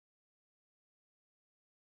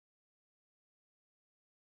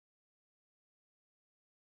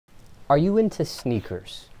Are you into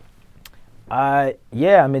sneakers?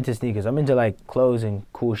 Yeah, I'm into sneakers. I'm into like clothes and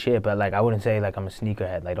cool shit, but like I wouldn't say like I'm a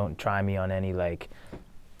sneakerhead. Like don't try me on any like,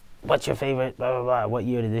 what's your favorite, blah, blah, blah, what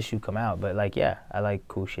year did this shoe come out? But like, yeah, I like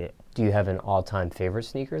cool shit. Do you have an all-time favorite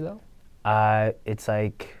sneaker though? It's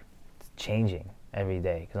like changing every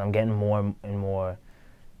day because I'm getting more and more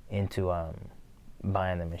into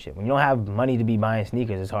buying them and shit. When you don't have money to be buying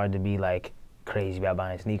sneakers, it's hard to be like crazy about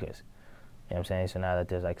buying sneakers. You know what I'm saying? So now that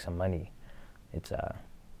there's like some money, it's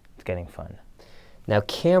getting fun. Now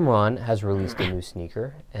Cam'ron has released a new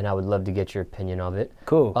sneaker, and I would love to get your opinion of it.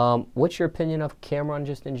 Cool. What's your opinion of Cam'ron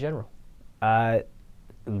just in general?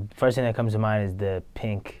 First thing that comes to mind is the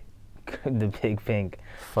pink, the big pink.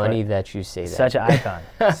 Funny that you say that. Such an icon.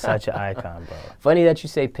 Such an icon, bro. Funny that you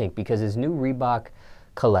say pink, because his new Reebok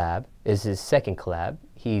collab is his second collab.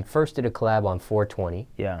 He first did a collab on 420,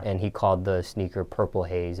 and he called the sneaker Purple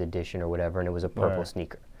Haze Edition or whatever, and it was a purple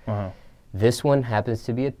sneaker. This one happens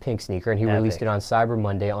to be a pink sneaker, and he released it on Cyber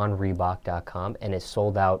Monday on Reebok.com, and it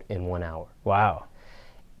sold out in 1 hour. Wow.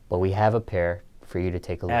 But we have a pair for you to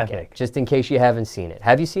take a look at, just in case you haven't seen it.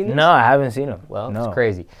 Have you seen this? No, I haven't seen them. Well, it's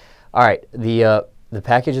crazy. All right, the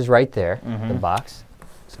package is right there, the box.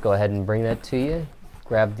 Let's go ahead and bring that to you.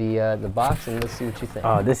 Grab the box, and let's see what you think.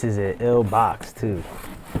 Oh, this is an ill box, too.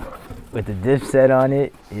 With the dip set on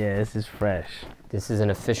it. Yeah, this is fresh. This is an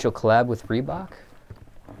official collab with Reebok.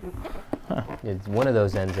 It's one of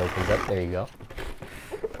those ends opens up. There you go.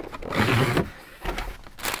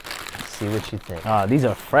 See what you think. Oh, these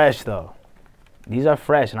are fresh, though. These are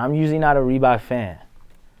fresh, and I'm usually not a Reebok fan.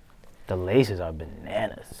 The laces are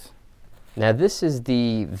bananas. Now, this is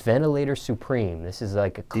the Ventilator Supreme. This is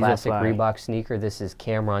like a classic Reebok sneaker. This is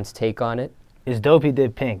Cam'ron's take on it. It's dope he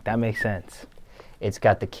did pink. That makes sense. It's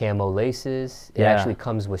got the camo laces. It actually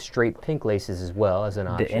comes with straight pink laces as well as an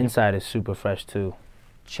option. The inside is super fresh, too.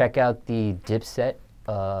 Check out the dip set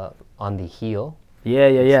on the heel.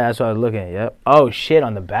 Yeah. That's what I was looking at. Yep. Oh, shit,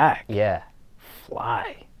 on the back. Yeah.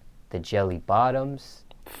 Fly. The jelly bottoms.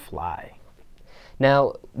 Fly.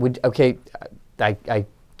 Now, I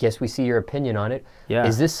guess we see your opinion on it. Yeah.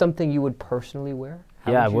 Is this something you would personally wear?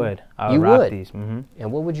 I would. I would rock these. And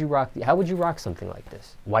what would you rock? How would you rock something like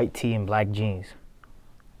this? White tee and black jeans.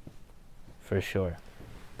 For sure.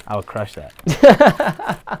 I would crush that.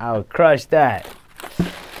 I would crush that.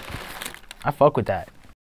 I fuck with that.